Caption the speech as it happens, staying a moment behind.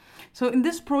So in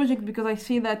this project, because I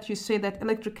see that you say that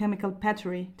electrochemical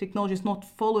battery technology is not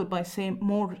followed by, say,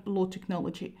 Moore's law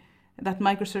technology that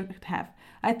microcircuit have.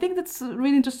 I think that's a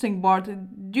really interesting, Bart.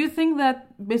 Do you think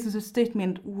that based on this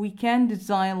statement, we can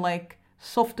design like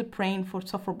soft brain for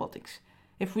soft robotics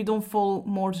if we don't follow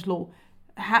Moore's law?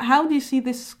 How do you see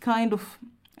this kind of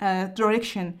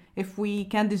direction if we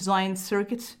can design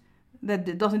circuits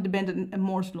that doesn't depend on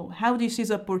Moore's law? How do you see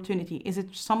the opportunity? Is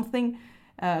it something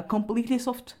completely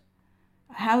soft?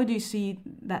 How do you see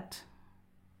that?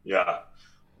 Yeah.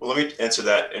 Well, let me answer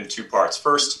that in two parts.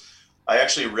 First, I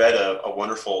actually read a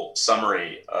wonderful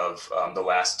summary of the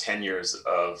last 10 years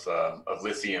of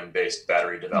lithium-based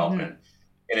battery development.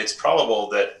 And it's probable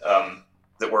that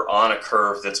we're on a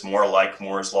curve that's more like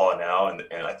Moore's law now. And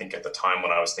I think at the time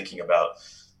when I was thinking about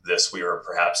this, we were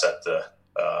perhaps at the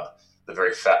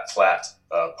very flat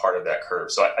part of that curve.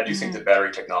 So I do think that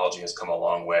battery technology has come a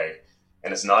long way.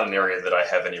 And it's not an area that I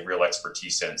have any real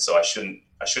expertise in. So I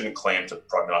shouldn't claim to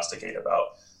prognosticate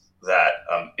about that.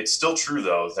 It's still true,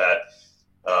 though, that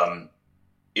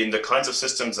in the kinds of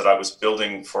systems that I was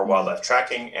building for wildlife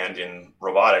tracking and in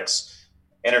robotics,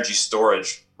 energy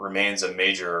storage remains a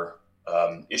major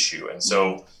issue. And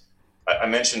so I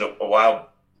mentioned a while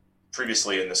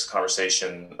previously in this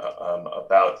conversation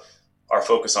about our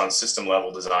focus on system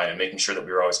level design and making sure that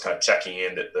we were always kind of checking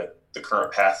in that the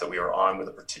current path that we were on with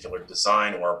a particular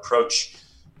design or approach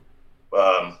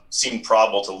seemed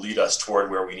probable to lead us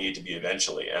toward where we need to be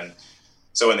eventually. And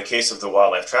so in the case of the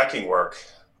wildlife tracking work,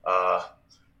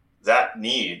 that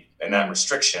need and that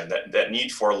restriction, that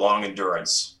need for long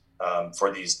endurance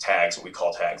for these tags, what we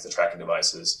call tags, the tracking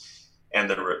devices, and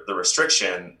the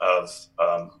restriction of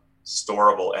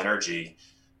storable energy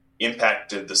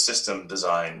impacted the system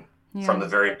design from the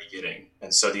very beginning.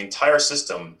 And so the entire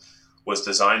system was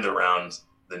designed around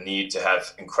the need to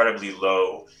have incredibly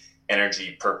low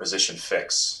energy per position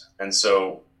fix. And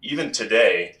so even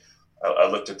today, I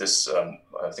looked at this,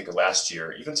 I think last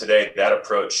year, even today, that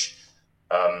approach,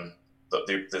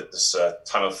 this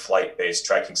time of flight based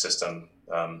tracking system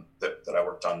that I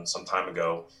worked on some time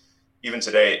ago, even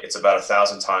today, it's about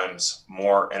 1,000 times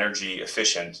more energy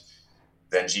efficient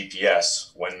than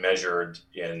GPS when measured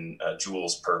in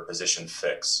joules per position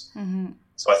fix.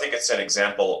 So I think it's an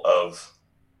example of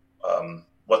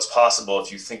what's possible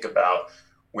if you think about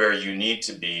where you need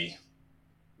to be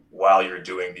while you're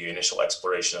doing the initial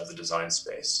exploration of the design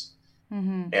space.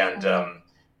 And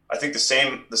I think the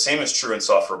same is true in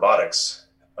soft robotics.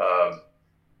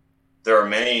 There are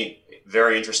many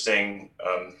very interesting,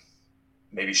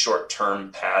 maybe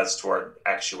short-term paths toward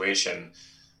actuation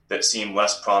that seem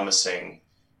less promising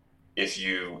if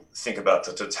you think about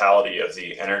the totality of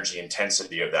the energy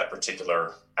intensity of that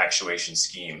particular actuation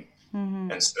scheme.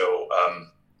 And so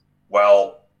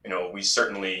while we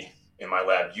certainly in my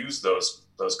lab use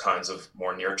those kinds of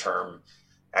more near-term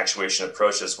actuation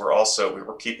approaches,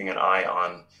 we're keeping an eye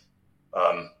on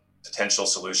potential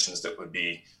solutions that would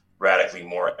be radically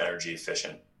more energy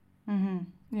efficient.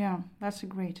 Yeah, that's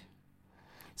great.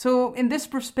 So in this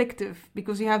perspective,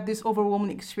 because you have these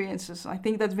overwhelming experiences, I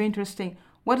think that's very interesting.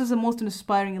 What is the most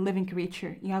inspiring living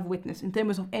creature you have witnessed in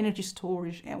terms of energy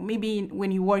storage, and maybe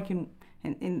when you work in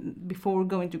before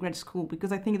going to grad school?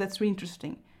 Because I think that's really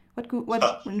interesting.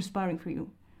 What's inspiring for you?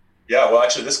 Yeah, well,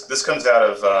 actually, this comes out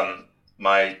of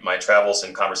my travels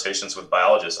and conversations with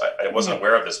biologists. I wasn't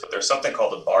aware of this, but there's something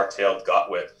called the bar-tailed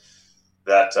godwit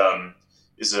that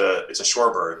it's a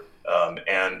shorebird,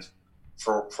 and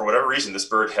for whatever reason, this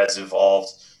bird has evolved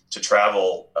to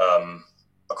travel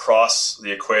across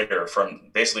the equator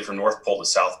basically from North Pole to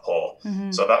South Pole.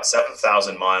 So about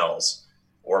 7,000 miles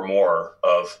or more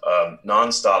of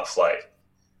nonstop flight.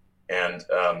 And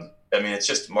I mean, it's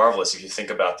just marvelous if you think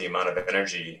about the amount of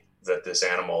energy that this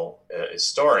animal is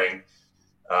storing,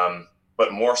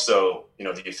 but more so,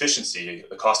 the efficiency,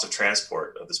 the cost of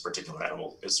transport of this particular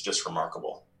animal is just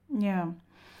remarkable. Yeah.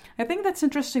 I think that's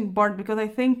interesting, Bart, because I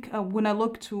think when I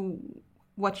look to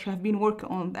what you have been working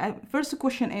on, first the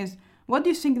question is, what do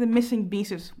you think the missing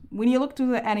pieces when you look to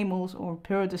the animals or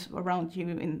birds around you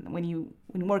when you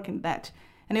work in that,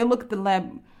 and you look at the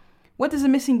lab, what is the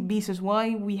missing pieces?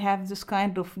 Why we have this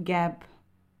kind of gap?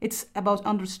 It's about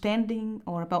understanding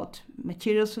or about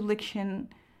material selection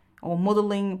or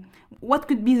modeling. What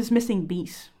could be this missing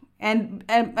piece? And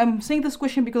I'm saying this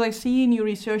question because I see in your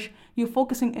research you're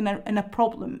focusing in a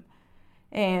problem,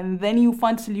 and then you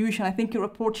find a solution. I think your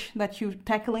approach that you're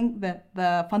tackling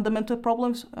the fundamental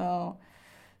problems.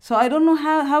 So I don't know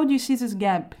how do you see this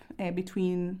gap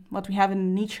between what we have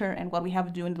in nature and what we have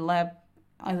to do in the lab,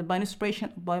 either by inspiration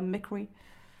or by mimicry?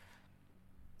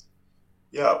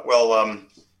 Yeah, well,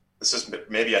 this is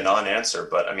maybe a non-answer,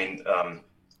 but I mean,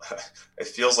 it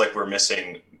feels like we're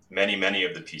missing many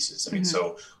of the pieces. I mean,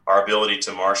 so our ability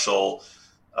to marshal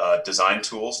design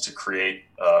tools to create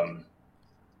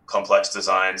complex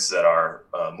designs that are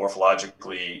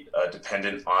morphologically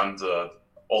dependent on the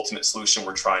ultimate solution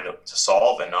we're trying to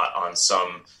solve, and not on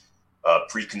some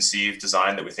preconceived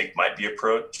design that we think might be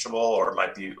approachable or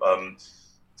might be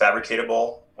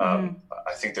fabricatable.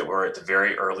 I think that we're at the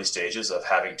very early stages of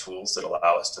having tools that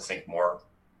allow us to think more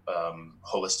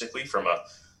holistically from a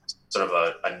sort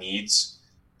of a needs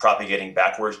propagating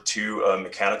backward to a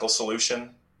mechanical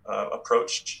solution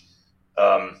approach.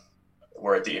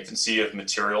 We're at the infancy of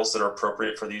materials that are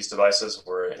appropriate for these devices.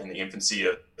 We're in the infancy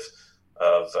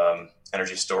of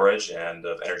energy storage and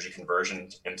of energy conversion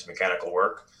into mechanical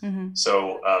work.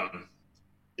 So,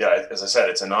 yeah, as I said,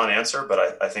 it's a non-answer, but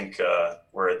I think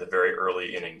we're at the very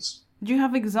early innings. Do you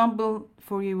have example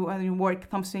for you in your work,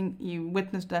 something you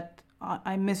witnessed that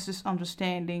I missed this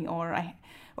understanding,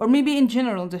 or maybe in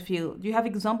general the field? Do you have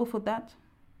example for that?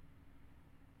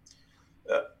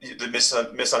 The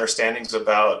misunderstandings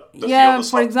about the field? Field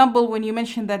for example, when you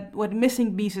mentioned that what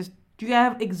missing pieces, do you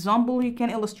have example you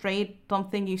can illustrate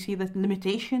something you see that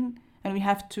limitation, and we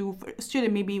have to,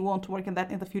 student maybe want to work in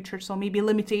that in the future, so maybe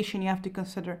limitation you have to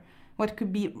consider. What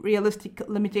could be realistic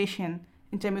limitation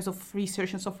in terms of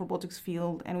research and software robotics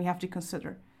field, and we have to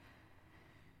consider?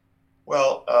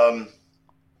 Well,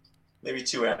 maybe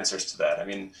two answers to that. I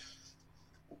mean,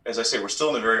 as I say, we're still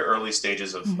in the very early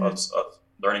stages of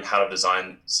learning how to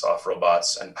design soft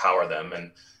robots and power them.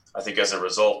 And I think as a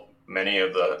result, many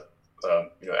of the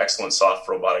excellent soft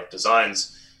robotic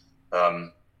designs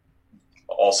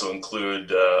also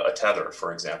include a tether,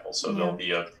 for example. So there'll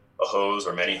be a hose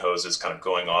or many hoses kind of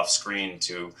going off screen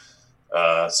to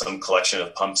some collection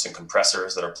of pumps and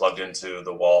compressors that are plugged into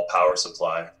the wall power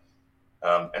supply.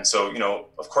 And so,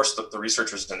 of course, the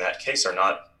researchers in that case are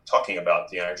not talking about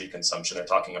the energy consumption. They're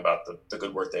talking about the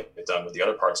good work they've done with the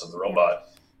other parts of the robot.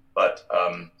 But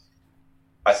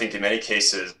I think in many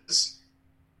cases,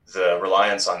 the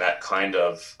reliance on that kind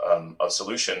of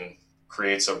solution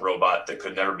creates a robot that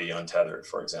could never be untethered,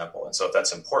 for example. And so if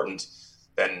that's important,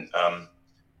 then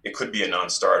it could be a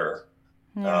non-starter.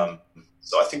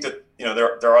 So I think that,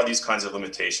 there are these kinds of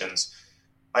limitations.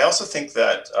 I also think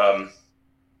that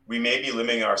we may be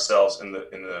limiting ourselves in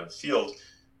the field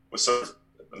with sort of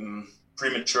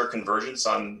premature convergence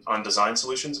on design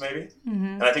solutions, maybe.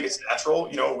 And I think it's natural.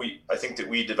 I think that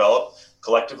we develop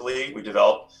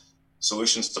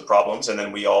solutions to problems, and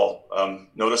then we all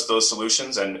notice those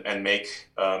solutions and make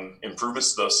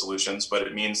improvements to those solutions. But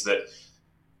it means that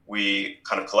we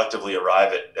kind of collectively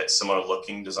arrive at similar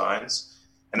looking designs.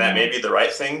 And that may be the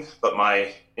right thing, but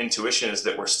my intuition is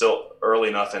that we're still early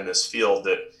enough in this field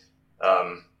that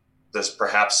there's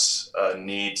perhaps a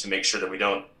need to make sure that we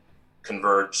don't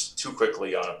converge too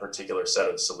quickly on a particular set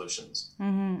of solutions.